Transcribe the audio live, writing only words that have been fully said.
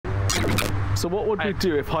So what would we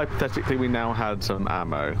do if hypothetically we now had some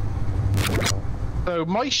ammo? So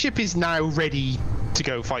my ship is now ready to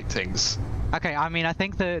go fight things. Okay, I mean, I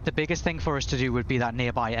think the biggest thing for us to do would be that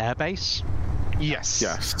nearby airbase. Yes.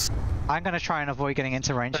 Yes. I'm gonna try and avoid getting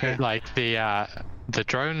into range here. Like the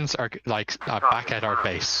drones are back at our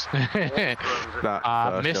base.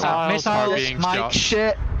 Missiles are being shot.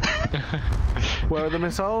 Shit. Where are the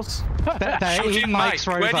missiles? They're in Mike's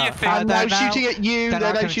rover. Where do you think? And they're shooting at you. They're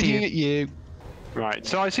now shooting shooting at you. Right,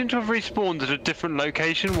 so I seem to have respawned at a different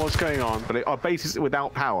location. What's going on? But our base is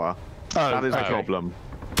without power. Oh, That is the problem.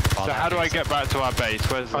 So how do I get back to our base?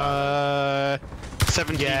 Where's that?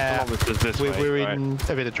 17 kilometers this way. We're in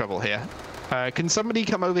a bit of trouble here. Can somebody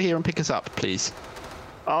come over here and pick us up, please?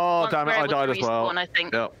 Oh, damn it, I died as well. I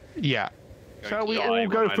think. Yep. Yeah. Shall we all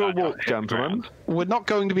go for a walk, gentlemen? We're not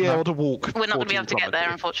going to be able to walk. We're not going to be able to get there,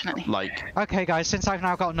 14 unfortunately. Like. Okay, guys, since I've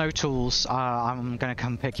now got no tools, I'm gonna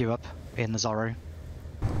come pick you up in the Zorro.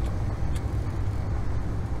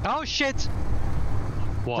 Oh shit!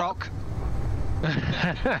 What? Rock.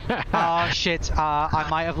 Oh shit! I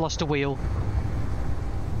might have lost a wheel.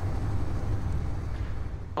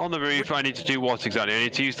 On the roof, I need to do what exactly? I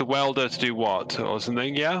need to use the welder to do what? Or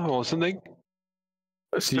something, yeah? Or something?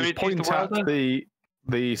 So you point at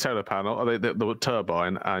the solar panel, or the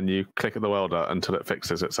turbine, and you click at the welder until it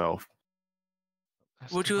fixes itself.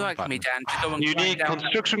 Would you like me, Dan, to go and You need down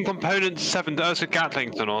construction components 7. That's a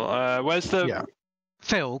Gatling tunnel. Where's the... Yeah.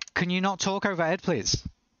 Phil, can you not talk over Ed, please?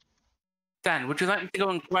 Dan, would you like me to go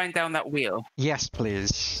and grind down that wheel? Yes,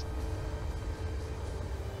 please.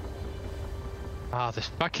 Ah, this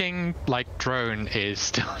fucking drone is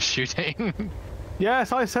still shooting.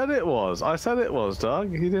 Yes, I said it was. I said it was,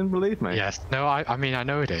 Doug. You didn't believe me. Yes. No, I mean I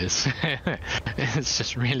know it is. It's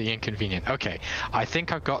just really inconvenient. Okay, I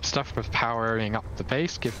think I've got stuff for powering up the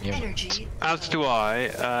base. Give me a minute. As do I.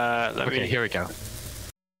 Okay, here we go.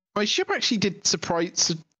 My ship actually did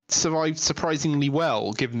survive surprisingly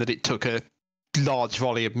well, given that it took a large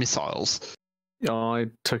volley of missiles. Yeah, I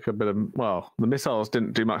took a bit of... Well, the missiles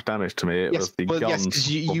didn't do much damage to me. It was the guns. Yes,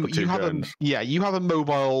 you have drones. you have a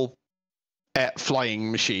mobile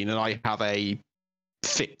flying machine, and I have a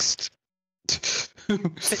fixed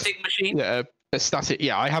Fitting machine? Yeah, a static.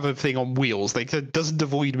 Yeah, I have a thing on wheels. It doesn't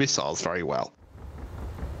avoid missiles very well.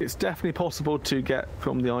 It's definitely possible to get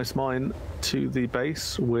from the ice mine to the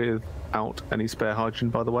base without any spare hydrogen,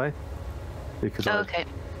 by the way. Because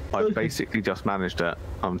I basically just managed it.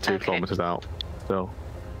 I'm 2 kilometers out. So.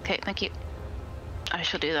 Okay, thank you. I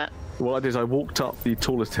shall do that. What I did is I walked up the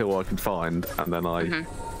tallest hill I could find, and then I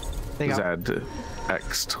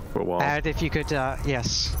X'd for a while. Ed, if you could,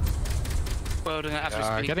 yes. Well done,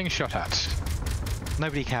 after Getting shot at.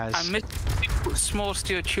 Nobody cares. I missed small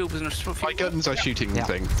steel tubes and a My guns are shooting the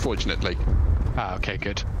thing, fortunately. Ah, okay,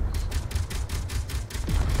 good.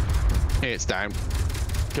 It's down.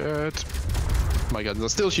 Good. My guns are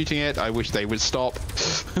still shooting it. I wish they would stop.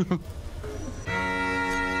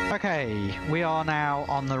 Okay, we are now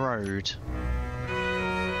on the road.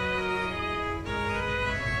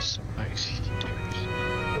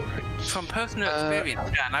 From personal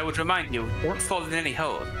experience, Dan, I would remind you, don't fall in any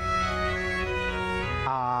hole.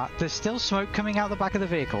 There's still smoke coming out the back of the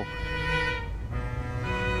vehicle.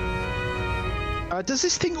 Does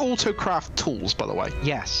this thing auto-craft tools, by the way?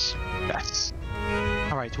 Yes. Yes.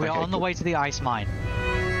 Alright, we are on the way to the ice mine.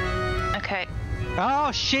 Okay.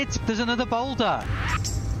 Oh shit, there's another boulder!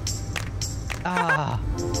 Ah.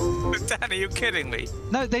 Dan, are you kidding me?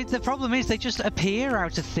 No, the problem is they just appear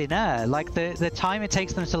out of thin air. Like the time it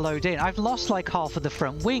takes them to load in. I've lost like half of the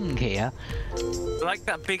front wing here. Like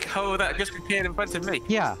that big hole that just appeared in front of me.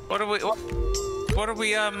 Yeah. What are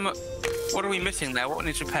we missing there? What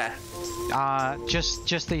needs repair?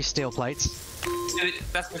 Just these steel plates.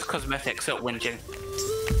 That's just cosmetic, so whinging.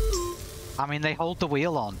 I mean, they hold the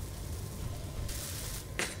wheel on.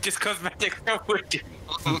 Just cosmetic, so whinging.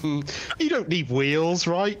 You don't need wheels,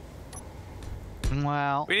 right?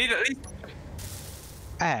 Well, We need at least...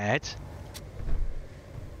 Ed,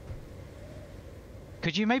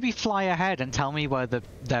 could you maybe fly ahead and tell me where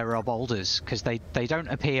there are boulders? Because they don't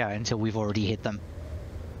appear until we've already hit them.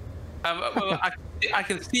 well, I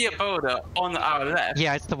can see a boulder on our left.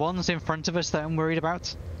 Yeah, it's the ones in front of us that I'm worried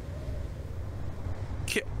about.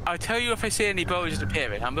 I'll tell you if I see any boulders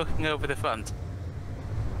appearing. I'm looking over the front.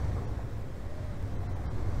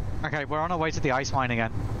 Okay, we're on our way to the ice mine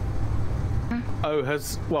again. Oh,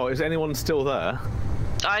 is anyone still there?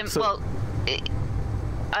 As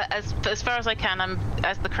far as I can, I'm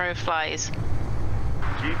as the crow flies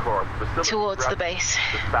towards the base.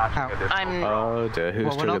 Oh dear, who's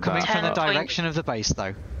well, we're not coming from the that? direction of the base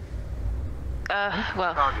though.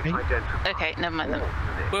 Well. Okay, never mind then.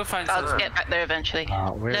 We'll find I'll something. get back there eventually.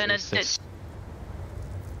 Where no, is this?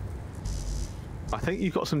 I think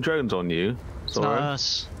you've got some drones on you. It's not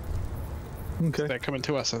us. Okay. They're coming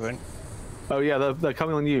to us, I think. Oh yeah, they're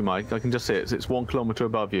coming on you, Mike. I can just see it. It's 1 kilometer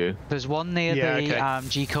above you. There's one near Yeah, the okay.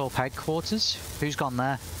 G-Corp headquarters. Who's gone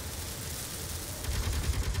there?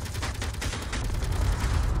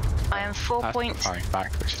 I am 4 points. Firing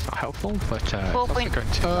back, which is not helpful, but 4 it's also point- going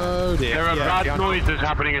to. Oh dear. There are bad noises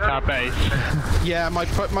happening at our base. Yeah,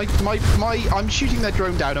 I'm shooting their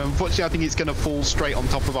drone down, and unfortunately I think it's going to fall straight on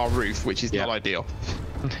top of our roof, which is not ideal.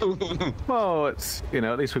 Well, it's, you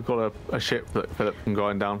know, at least we've got a ship that Philip can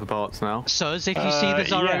grind down for parts now. Suz, if you see the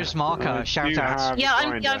Zorro's marker, shout out. Yeah,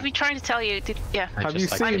 I've been trying to tell you. Yeah. Have you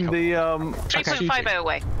just like seen the 3.50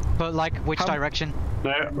 away. But like, which direction?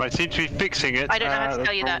 No, I seem to be fixing it. I don't know how to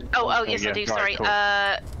tell you that. Oh, yes, I do. Yeah, Sorry.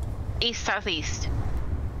 right, cool. East southeast.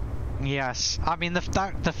 Yes, I mean the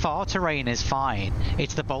far terrain is fine.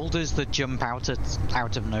 It's the boulders that jump out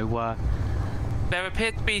of nowhere. There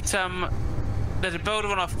appear to be some. There's a boulder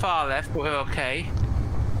on our far left, but we're okay.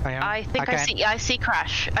 I think I see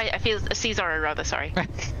crash. I see Zorro rather. Sorry.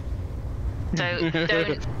 So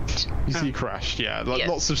don't. You see crashed, yeah. Yes.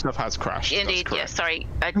 Lots of stuff has crashed. Indeed. Yes. Sorry.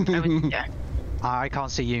 I was, yeah. I can't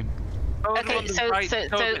see you. Boulder Okay, on the so- right, so-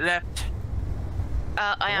 boulder so- left. I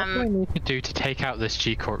What do I am need to do to take out this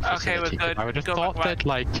G-Corp Okay, we're facility? good. I would have Go thought back that,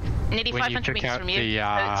 like, nearly when you 500 took meters out from you. the,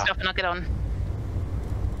 So stop and I'll get on.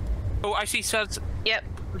 Oh, I see Suds. Yep.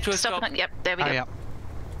 To a Stop stop. and yep. There we go. yeah.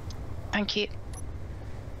 Thank you.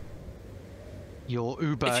 Your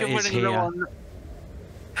Uber If you're is running low here.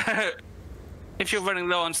 on. If you're running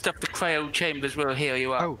low on stuff, the cryo chambers will heal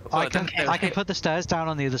you up. Oh, Well, I can don't- put the stairs down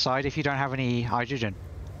on the other side if you don't have any hydrogen.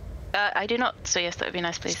 I do not. So yes, that would be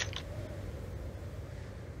nice, please.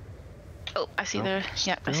 Oh, I see the.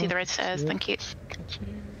 Yeah, I see the red stairs. Thank you.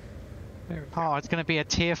 Oh, it's going to be a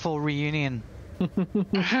tearful reunion. Welcome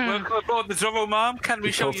aboard the Zorro, Mom. Can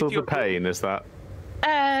we show because you of the pain, is that?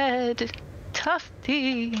 Ed,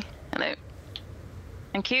 Tufty. Hello.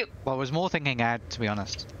 Thank you. Well, I was more thinking Ed, to be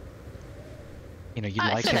honest. You know, you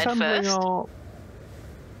I like said it. Ed Assembling first. our-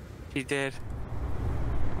 He did.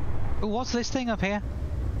 Ooh, what's this thing up here?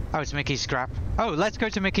 Oh, it's Mickey's scrap. Oh, let's go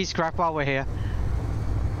to Mickey's scrap while we're here.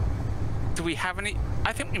 Do we have any?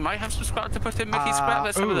 I think we might have some scrap to put in Mickey's scrap.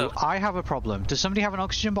 Let's have a Ooh, look. I have a problem. Does somebody have an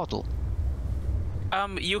oxygen bottle?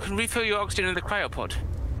 You can refill your oxygen in the cryopod.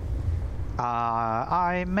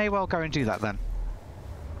 I may well go and do that then.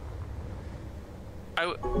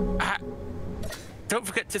 Don't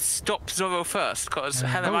forget to stop Zorro first, because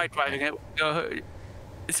hell am I driving it?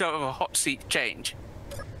 It's sort of a hot seat change.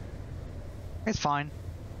 It's fine.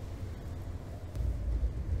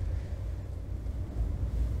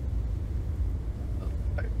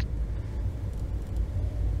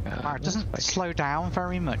 Wow, it doesn't slow down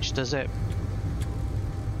very much, does it?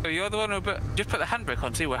 So you're the one who just put the handbrake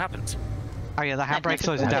on, see what happens. Oh yeah, the handbrake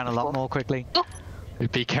slows it down a lot more quickly.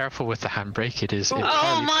 Be careful with the handbrake. It is. Oh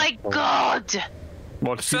my god!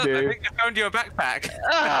 What did So you I do? think you found your backpack.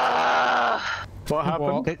 What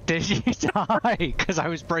happened? Did you die? Because I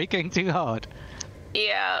was braking too hard.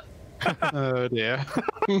 Yeah. Oh dear.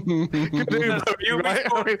 Good news, right?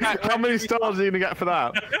 I mean, how many stars are you gonna get for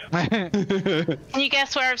that? Can you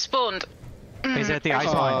guess where I've spawned? Is it the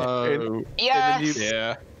ice mine? Oh, Yes.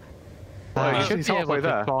 yeah. Oh, You should he's be halfway able to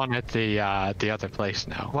there. spawn at the other place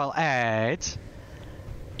now. Well, Ed,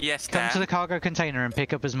 Yes, come Dan. to the cargo container and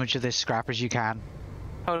pick up as much of this scrap as you can.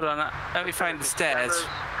 Hold on, let me find the stairs.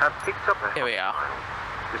 Have picked up a Here we are.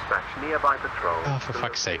 dispatch nearby patrol. Oh, for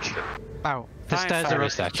fuck's sake! Oh, the Fine, stairs fine. are Where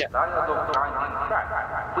up. is that?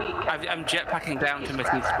 I'm jetpacking down to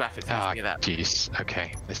Mickey's scrap. It's Ah, nice to get that. jeez.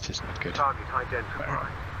 Okay, this is not good. Target identified.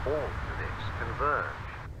 All units converge.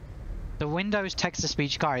 The Windows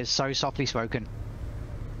text-to-speech guy is so softly spoken.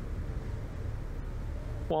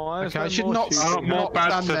 Why is Okay, I there should more not, shooting? More not bad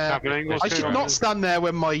stand stuff there. happening. What's I should going on? not stand there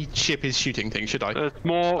when my ship is shooting things, should I? There's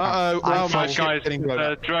more. Uh-oh, well, my Guys, ship's getting blown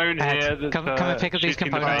there's up. a drone Ed, here. That's, come and pick up these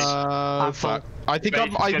shooting the components. base. I'm full. Fuck. I think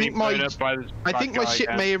Base I getting think my blown up by this I bad think my guy ship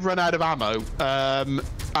again. may have run out of ammo,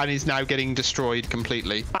 and is now getting destroyed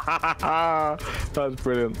completely. That's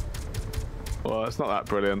brilliant. Well, it's not that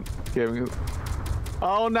brilliant.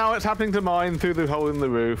 Oh, now it's happening to mine through the hole in the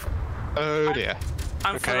roof. Oh dear.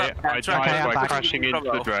 I'm full Okay, up. I Try died I'm by back. crashing into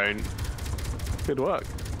the drone. Good work.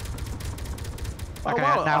 Oh Okay,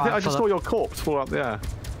 wow, now I think I'm I just full saw up. your corpse fall up there.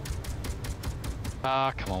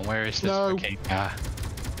 Ah, come on. Where is this? No. Okay.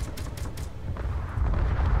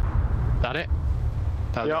 That it?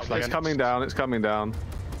 That Yep, looks like it's it. coming down, it's coming down.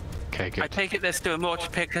 Okay, I good. take it there's still more to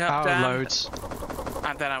pick up, Oh, Dan. loads.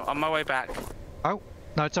 And then I'm on my way back. Oh,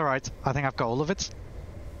 no, it's alright. I think I've got all of it.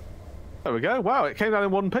 There we go. Wow, it came down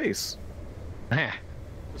in one piece. Yeah,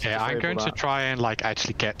 I'm going to try and like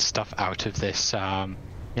actually get stuff out of this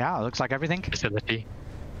Yeah, it looks like everything. facility.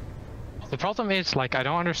 The problem is, like, I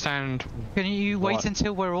don't understand. Can you wait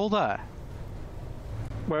until we're all there?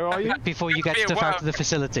 Where are you? Before you get stuff out of the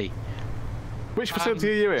facility. Which facility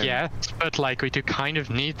are you in? Yeah, but like we do kind of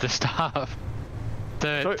need the stuff.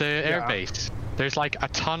 The airbase. There's like a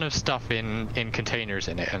ton of stuff in containers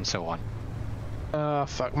in it and so on.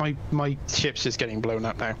 Fuck, my ship's just getting blown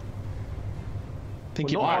up now. I think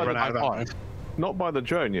Well, it not might by run out of the- ammo. Not by the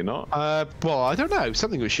drone, you're not. Well, I don't know.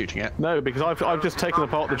 Something was shooting it. No, because I've just taken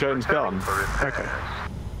apart the drone's gun. Okay.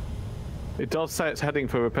 It does say it's heading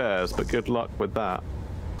for repairs, but good luck with that.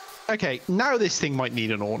 Okay, now this thing might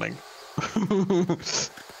need an awning.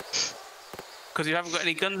 Because you haven't got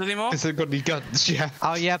any guns anymore? Has it got any guns? Yeah.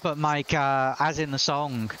 Oh yeah, but Mike, as in the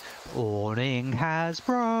song, awning has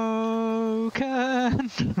broken.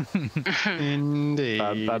 Indeed.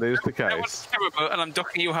 That is the That was case. terrible, and I'm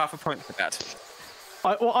docking you half a point for that.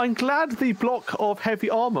 Well, I'm glad the block of heavy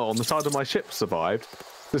armor on the side of my ship survived,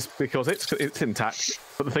 just because it's intact,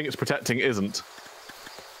 but the thing it's protecting isn't.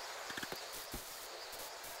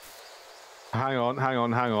 Hang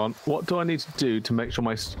on. What do I need to do to make sure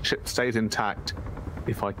my ship stays intact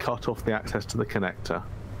if I cut off the access to the connector?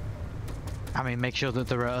 I mean, make sure that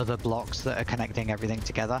there are other blocks that are connecting everything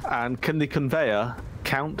together. And can the conveyor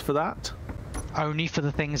count for that? Only for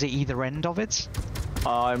the things at either end of it.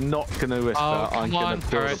 I'm not going to risk Oh, that. I'm come going on, to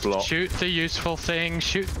build a Barrett, block. shoot the useful thing,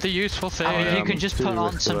 shoot the useful thing. I mean, you am can just too put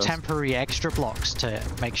on some risk-averse. temporary extra blocks to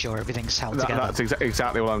make sure everything's held together. That's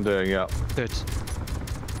exactly what I'm doing, yeah. Good.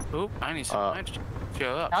 Oh, I need some hydrogen.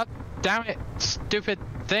 Fill up. God damn it, stupid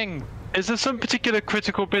thing. Is there some particular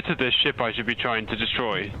critical bit of this ship I should be trying to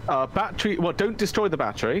destroy? Battery. Well, don't destroy the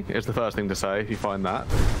battery. Is the first thing to say if you find that.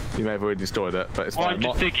 You may have already destroyed it, but it's Well, fine. I'm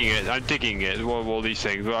just digging it. I'm digging it. All these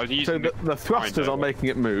things. Well, I was So using the thrusters are making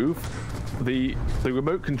it move. The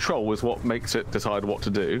remote control is what makes it decide what to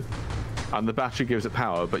do, and the battery gives it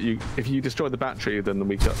power. But if you destroy the battery, then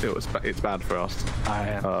it's bad for us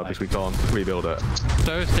because we can't rebuild it.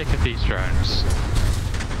 So sick of these drones.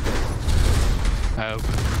 Oh,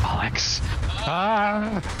 Alex.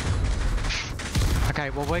 Ah! Okay,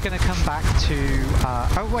 well, we're going to come back to...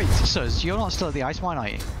 oh, wait, Suz, you're not still at the ice mine, are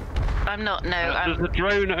you? I'm not, no. There's a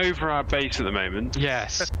drone over our base at the moment.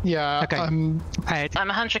 Yes. Yeah. Okay. Ed, I'm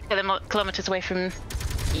 100 kilometers away from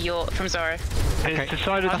Zoro. It's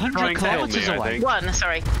decided to 100 try and kill kilometers me, I away. think. One,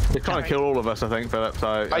 sorry. They're trying to kill all of us, I think, Philip.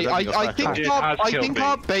 So I think It has killed me.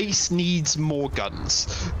 our base needs more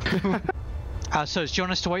guns. Suz, do you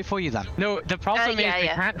want us to wait for you then? No, the problem yeah, is we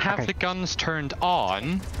yeah. can't have Okay. the guns turned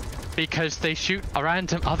on because they shoot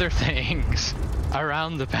random other things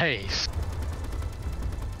around the base.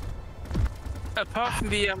 Apart from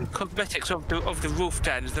the cosmetics of the roof,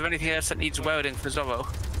 Dan, is there anything else that needs welding for Zorro?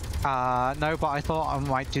 No, but I thought I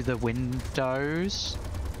might do the windows.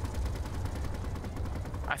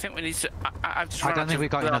 I think we need to. I've just I run don't out think of we've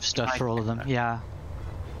got enough glass stuff tonight. for all of them. Yeah.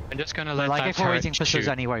 I'm just gonna let Like, that if we're turret waiting for Suz shoot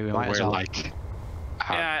anyway, we when might as we're, well. like,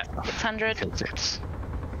 Yeah. 600. because it's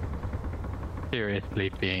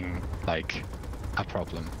seriously being like a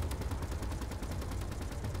problem.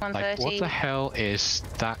 Like, 130. what the hell is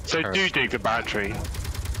that? So turret? do dig the battery.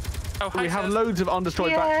 Oh, hi, we have Suz. loads of undestroyed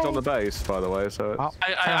Yay. batteries on the base, by the way. So it's... Oh,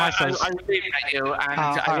 I Suz. was leaving at you, and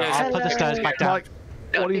I'll put the stairs back down. Mike,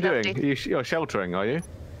 what are you doing? Lovely. You're sheltering, are you?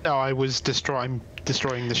 No, I was destroying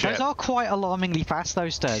the ship. Those are quite alarmingly fast,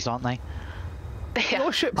 those stairs, aren't they?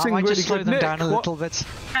 Your ship's I in might really just slow good them nick. down a What- little bit.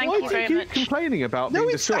 Thank Why you do very you keep much. complaining about No,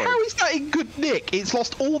 being it's destroyed? how is that in good nick? It's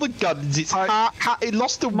lost all the guns. It's it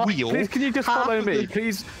lost the wheel. Please, can you just half follow of me? the-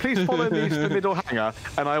 Please follow me to the middle hangar,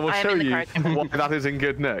 and I will I am show in the you car. why that is in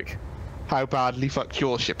good nick. How badly fucked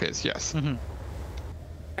your ship is. Yes. Hey,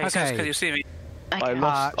 Suz, Okay. can you see me? I Okay.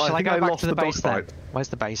 lost. Shall I think go back lost to the base then? dogfight. Where's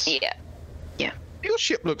the base? Yeah. Yeah. Your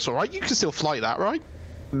ship looks alright. You can still fly that, right?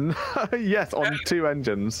 Yes, on 2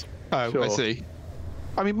 engines. Oh, Sure. I see.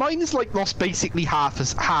 I mean, mine is like lost basically half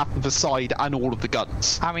of the side and all of the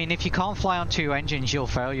guns. I mean, if you can't fly on 2 engines, you'll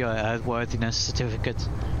fail your worthiness certificate.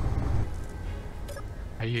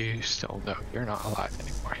 Are you still? No, you're not alive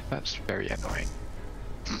anymore. That's very annoying.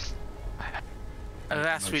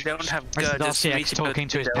 Alas, we don't have This is girders for me RCX to talking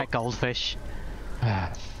to his build. pet goldfish.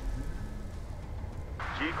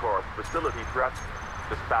 G-Corp facility threat.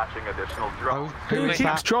 Dispatching additional drones. Who Who is keeps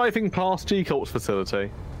that? driving past G-Corp's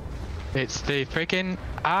facility? It's the freaking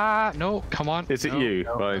no, come on. Is it No, you,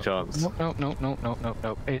 no, by any chance?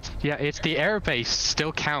 No. It's it's the airbase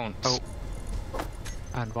still counts.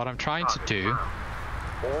 And what I'm trying to do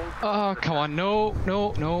Oh, come on. No.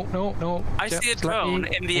 I see a drone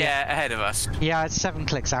in the air ahead of us. Yeah, it's 7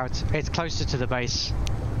 clicks out. It's closer to the base.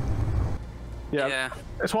 Yeah.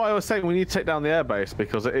 That's why I was saying we need to take down the airbase,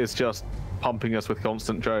 because it is just pumping us with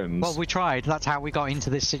constant drones. Well, we tried. That's how we got into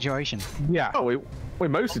this situation. Yeah. Oh, we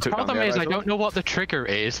mostly took down the airbase. The problem is I don't know what the trigger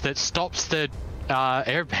is that stops the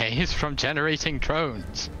airbase from generating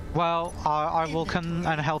drones. Well, I will come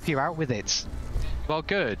and help you out with it. Well,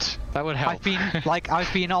 good. That would help.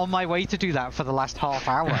 I've been on my way to do that for the last half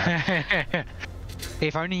hour.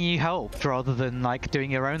 If only you helped rather than like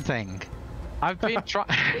doing your own thing. I've been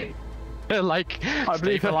trying to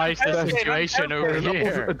stabilize the situation over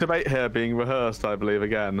here. A debate here being rehearsed, I believe,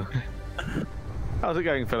 again. How's it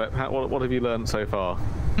going, Philip? What have you learned so far?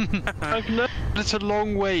 I've learned it's a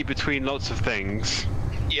long way between lots of things.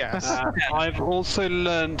 Yes. I've also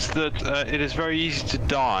learned that it is very easy to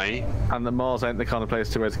die. And that Mars ain't the kind of place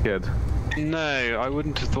to raise a kid. No, I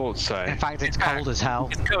wouldn't have thought so. In fact, it's cold as hell.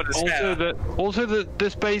 It's cold as hell. Also that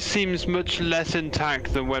this base seems much less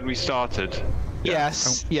intact than when we started.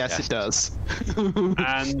 Yes, it does.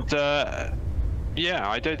 And yeah,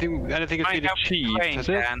 I don't think anything has been achieved, has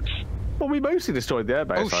it? Well, we mostly destroyed the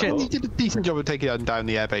airbase. Oh shit! You did a decent job of taking down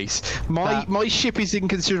the airbase. My ship is in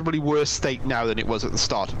considerably worse state now than it was at the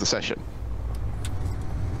start of the session.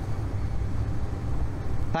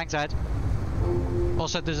 Thanks, Ed.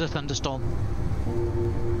 Also, there's a thunderstorm.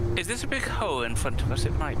 Is this a big hole in front of us?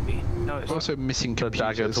 It might be. No, it's Also missing The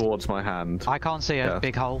dagger computers. towards my hand. I can't see a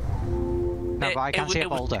big hole. No, but I can see a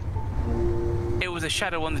boulder. It was a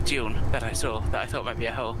shadow on the dune that I saw that I thought might be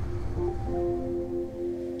a hole.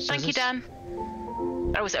 Thank you, Dan.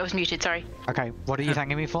 I was muted, sorry. Okay, what are you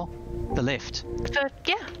thanking me for? The lift.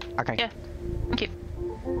 Yeah. Okay. Yeah. Thank you.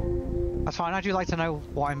 That's fine. I'd like to know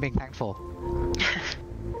what I'm being thanked for.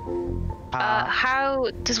 How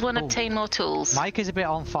does one obtain more tools? Mike is a bit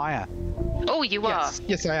on fire. Oh, you are.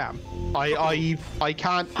 Yes, I am. I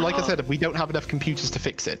can't. Like I said, we don't have enough computers to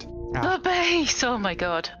fix it. The base! Oh my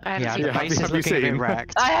god. I hadn't seen the base is looking a bit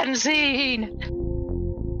wrecked. I hadn't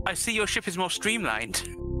seen! I see your ship is more streamlined.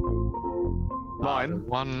 Mine?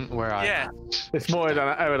 One where I... Yeah. It's more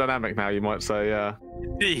aerodynamic now, you might say, yeah.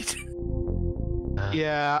 Indeed.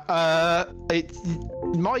 Yeah,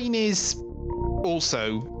 mine is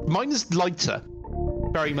also... Mine is lighter.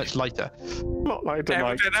 Very much lighter. Not lighter,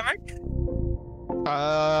 Mike. Aerodynamic?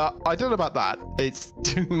 I don't know about that. It's...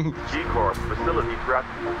 G-Corp facility threat.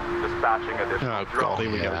 Dispatching additional Oh god, here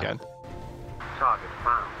we go Yeah. again. Target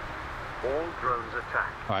found. All drones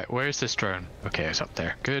attacked. Alright, where's this drone? Okay, it's up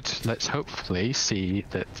there. Good. Let's hopefully see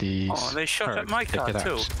that these... Oh, they shot at my car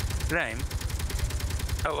too. out. Lame.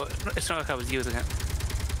 Oh, well, it's not like I was using it.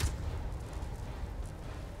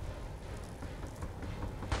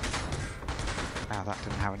 Oh, that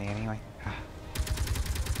didn't have any anyway. I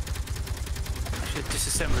should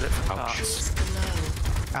disassemble it for parts.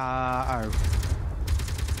 Oh.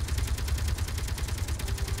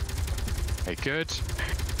 Okay, good.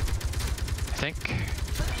 I think.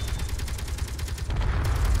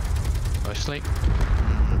 Mostly.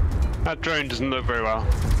 That drone doesn't look very well.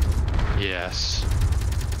 Yes.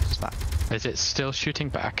 What's that? Is it still shooting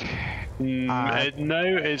back?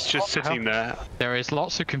 No, it's just sitting there. There is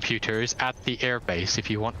lots of computers at the airbase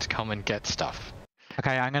if you want to come and get stuff.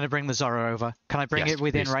 Okay, I'm going to bring the Zorro over. Can I bring Yes, it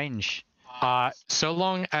within please. range? So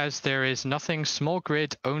long as there is nothing small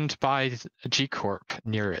grid owned by G-Corp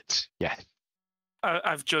near it. Yeah.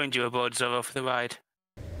 I've joined you aboard Zorro for the ride.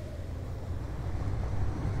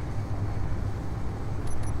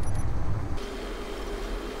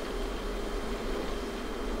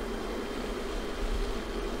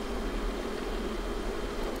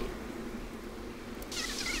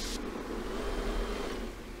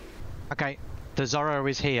 Okay, the Zorro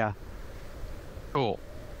is here. Cool.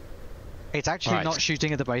 It's actually Right. not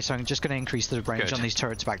shooting at the base, so I'm just going to increase the range Good. on these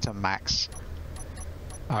turrets back to max.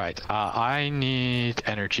 Alright, I need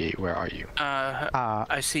energy. Where are you?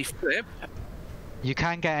 I see Flip. You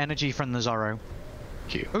can get energy from the Zorro.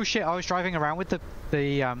 Thank you. Oh shit, I was driving around with the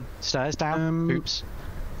stairs down. Oops.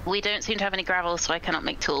 We don't seem to have any gravel, so I cannot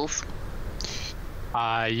make tools. You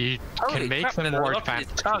Holy can make crap, them there's a more lot in this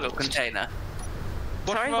advanced. cargo container.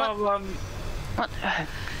 What Sorry, about, What?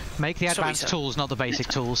 Make the Sorry, advanced sir. tools, not the basic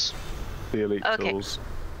tools. The elite Okay. tools.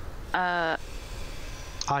 I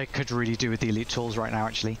could really do with the elite tools right now,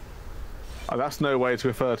 actually. Oh, that's no way to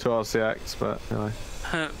refer to RCX, but anyway.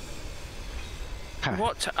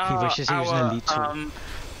 what He are wishes he was an our elite tool.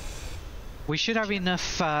 We should have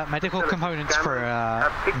enough medical components for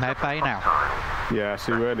med bay now. Yes,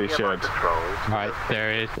 you really should. Alright,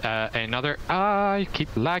 there is another. I keep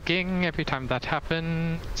lagging every time that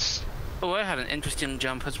happens. Oh, I had an interesting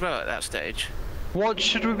jump as well at that stage. What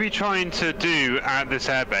should we be trying to do at this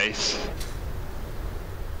airbase?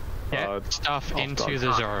 Get stuff into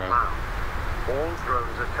the Zorro. All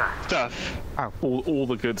drones attack. Stuff. All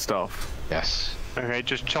the good stuff. Yes. Okay,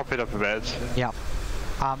 just chop it up a bit. Yep.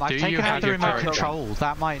 I've Do you taken out have the your remote turret control.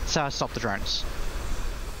 That might stop the drones.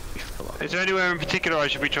 Is there anywhere in particular I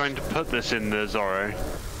should be trying to put this in the Zorro?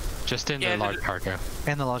 Just in the large cargo.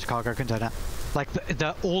 In the large cargo container. Like,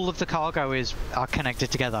 all of the cargo are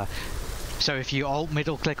connected together. So if you alt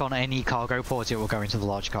middle click on any cargo port, it will go into the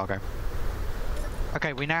large cargo.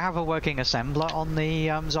 Okay, we now have a working assembler on the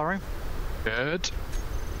Zorro. Good.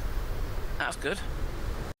 That's good.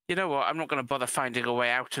 You know what? I'm not going to bother finding a way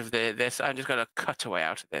out of this. I'm just going to cut a way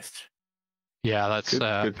out of this. Yeah, that's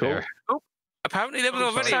good fair. Oh, apparently there was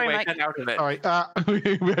already a way out of it. Alright,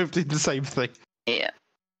 we both did the same thing. Yeah.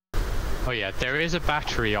 Oh yeah, there is a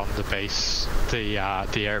battery on the base, the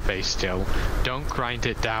air base still. Don't grind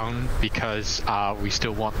it down because we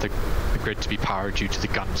still want the grid to be powered due to the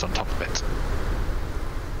guns on top of it.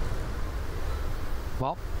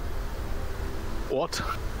 Well. What?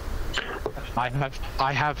 I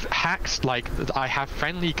have hacks, like, I have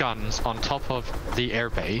friendly guns on top of the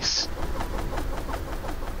airbase.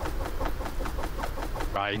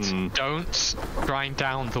 Right, don't grind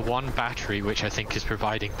down the one battery which I think is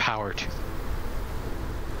providing power to them.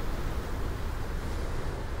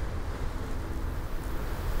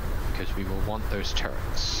 Because we will want those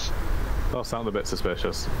turrets. That sounds a bit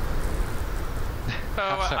suspicious.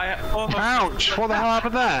 Ouch! What the hell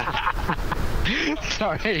happened there?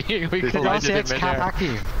 Sorry, we collided in midair.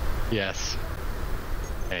 Yes.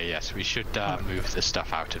 Yes, we should move the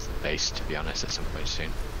stuff out of the base, to be honest, at some point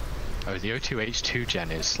soon. Oh, the O2H2 gen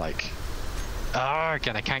is like...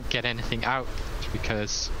 again, I can't get anything out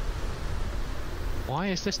because... Why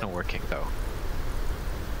is this not working, though?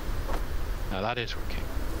 No, that is working.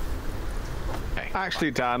 Okay. Actually,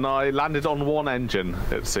 Dan, I landed on one engine,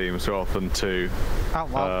 it seems, rather than two. Oh,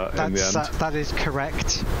 well, in the end. that is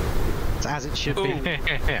correct. It's as it should be.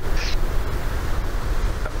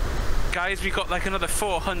 Guys, we got like another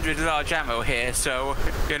 400 large ammo here, so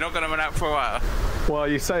you're not going to run out for a while. Well,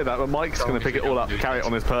 you say that, but Mike's going to pick it all up, carry it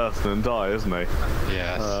on his person, and die, isn't he?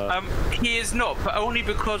 Yes. He is not, but only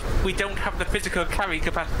because we don't have the physical carry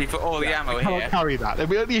capacity for all the ammo I here. can't carry that.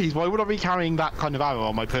 Why would I be carrying that kind of ammo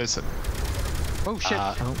on my person? Oh shit!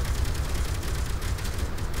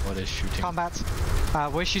 What is shooting? Combat.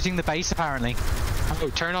 We're shooting the base apparently.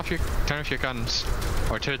 Oh, turn off your guns,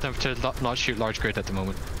 or turn them to not shoot large grid at the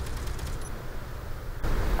moment.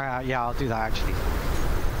 Yeah, I'll do that actually.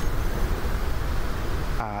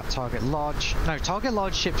 Target large. No, target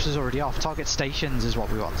large ships is already off. Target stations is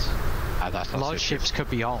what we want. That's large ships could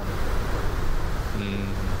be on.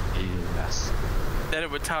 Yes. Then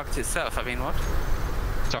it would target itself. I mean, what?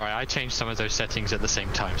 Sorry, I changed some of those settings at the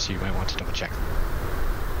same time, so you might want to double check.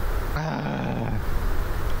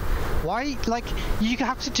 Why? Like, you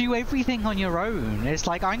have to do everything on your own. It's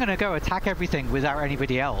like, I'm gonna go attack everything without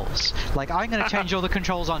anybody else. Like, I'm gonna change all the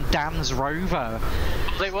controls on Dan's rover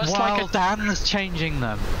while Dan's changing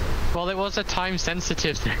them. Well, it was a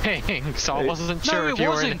time-sensitive thing, so I wasn't sure if you were...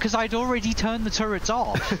 No, it wasn't, because I'd already turned the turrets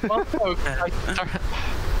off.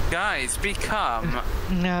 Guys, be calm.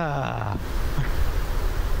 Nah.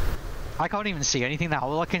 I can't even see anything now.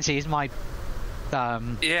 All I can see is my...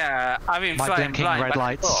 yeah, I mean, my blinking red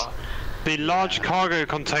lights. The large cargo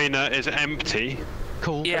container is empty.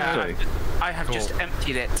 Cool. Yeah, I have just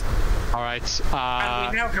emptied it. Alright,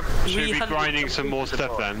 and we now have should we be grinding some more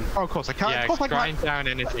stuff then? Oh, of course I can't. Yeah, grind down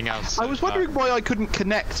anything else. I was wondering why I couldn't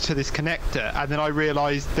connect to this connector, and then I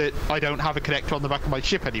realised that I don't have a connector on the back of my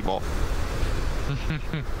ship anymore.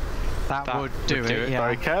 that would do it, yeah.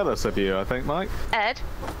 Very careless of you, I think, Mike. Ed,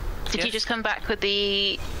 did you just come back with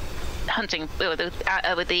the hunting,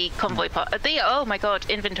 with the convoy part? Oh my god,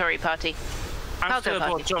 inventory party. Cargo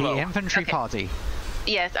party. The infantry party.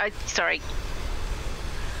 Yes, sorry.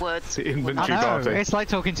 Words. The inventory I know, party. it's like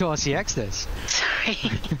talking to RCX this. Sorry.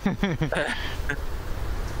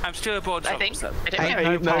 I'm still aboard. I think.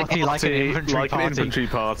 Ain't no party like an infantry party. An infantry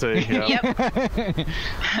party, yeah.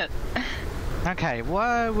 Yep. Okay,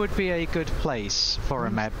 where would be a good place for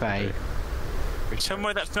a med bay?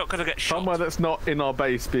 Somewhere that's not going to get shot. Somewhere that's not in our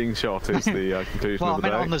base being shot is the conclusion Well, of the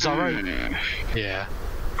day. I meant on the Zorro. Yeah.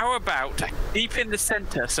 How about deep in the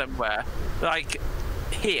centre somewhere, like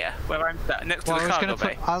here, where I'm next to the cargo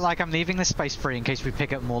bay? I'm leaving this space free in case we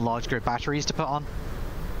pick up more large grid batteries to put on.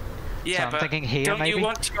 Yeah, so I'm but thinking here, don't maybe? you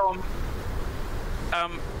want your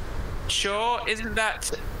sure? Isn't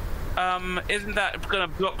that going to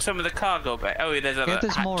block some of the cargo bay? Oh, there's other Yeah,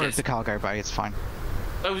 there's hatches. more of the cargo bay. It's fine.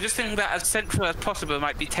 I was just thinking that as central as possible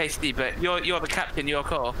might be tasty, but you're the captain, your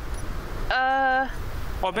call.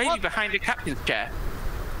 Or maybe behind the captain's chair.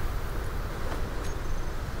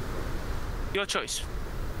 Your choice.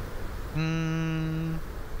 No,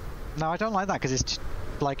 I don't like that because it's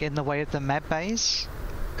like in the way of the med bays,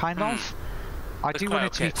 kind of. I do want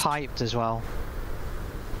it to be piped as well.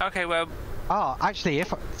 Okay, well. Oh, actually,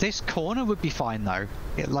 if this corner would be fine though.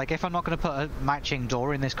 Like if I'm not going to put a matching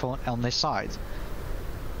door in this corner on this side.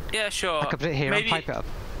 Yeah, sure. I could put it here and pipe it up.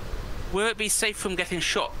 Will it be safe from getting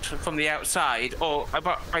shot from the outside, or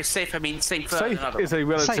by safe I mean safer? Safe is a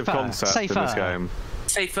relative concept in this game.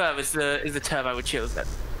 Safer is the term I would choose. Then,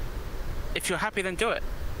 if you're happy, then do it.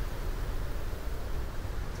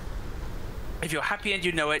 If you're happy and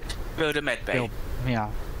you know it, build a med bay.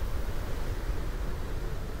 Yeah.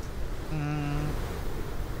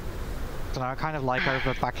 So I kind of like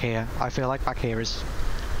over back here. I feel like back here is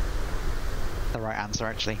the right answer,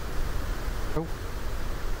 actually. Oh.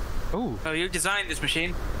 Ooh. Oh, you designed this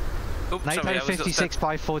machine. Oops, NATO 56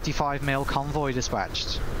 by 45 mil convoy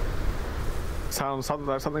dispatched. Sounds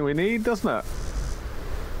like something we need, doesn't it?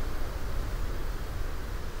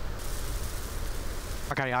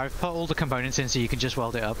 Okay, I've put all the components in so you can just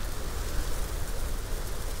weld it up.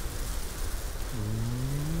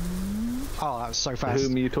 Oh, that was so fast. To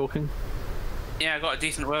whom are you talking? Yeah, I got a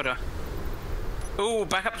decent welder. Ooh,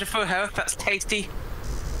 back up to full health. That's tasty.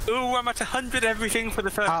 Ooh, I'm at 100 everything for the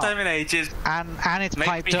first time in ages. And it's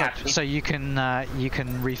piped up, so you can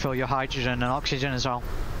refill your hydrogen and oxygen as well.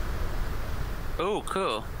 Ooh,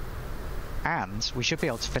 cool. And we should be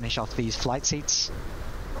able to finish off these flight seats.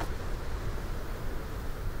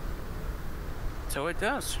 So it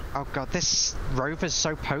does. Oh god, this rover's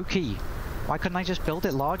so pokey. Why couldn't I just build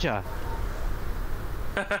it larger?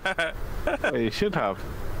 Well, you should have.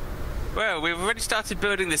 Well, we've already started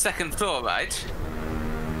building the second floor, right?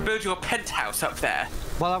 Build your penthouse up there.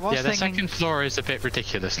 Well, I was thinking... the second floor is a bit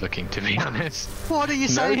ridiculous looking, to be honest. What are you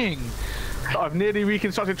saying? I've nearly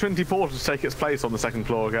reconstructed Trinity Portal to take its place on the second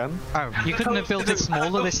floor again. Oh, you couldn't have built it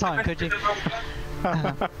smaller this time, could you?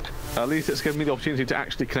 At least it's given me the opportunity to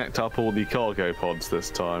actually connect up all the cargo pods this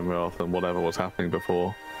time, rather than whatever was happening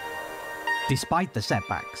before. Despite the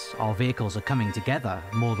setbacks, our vehicles are coming together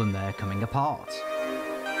more than they're coming apart.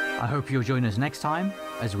 I hope you'll join us next time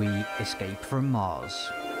as we escape from Mars.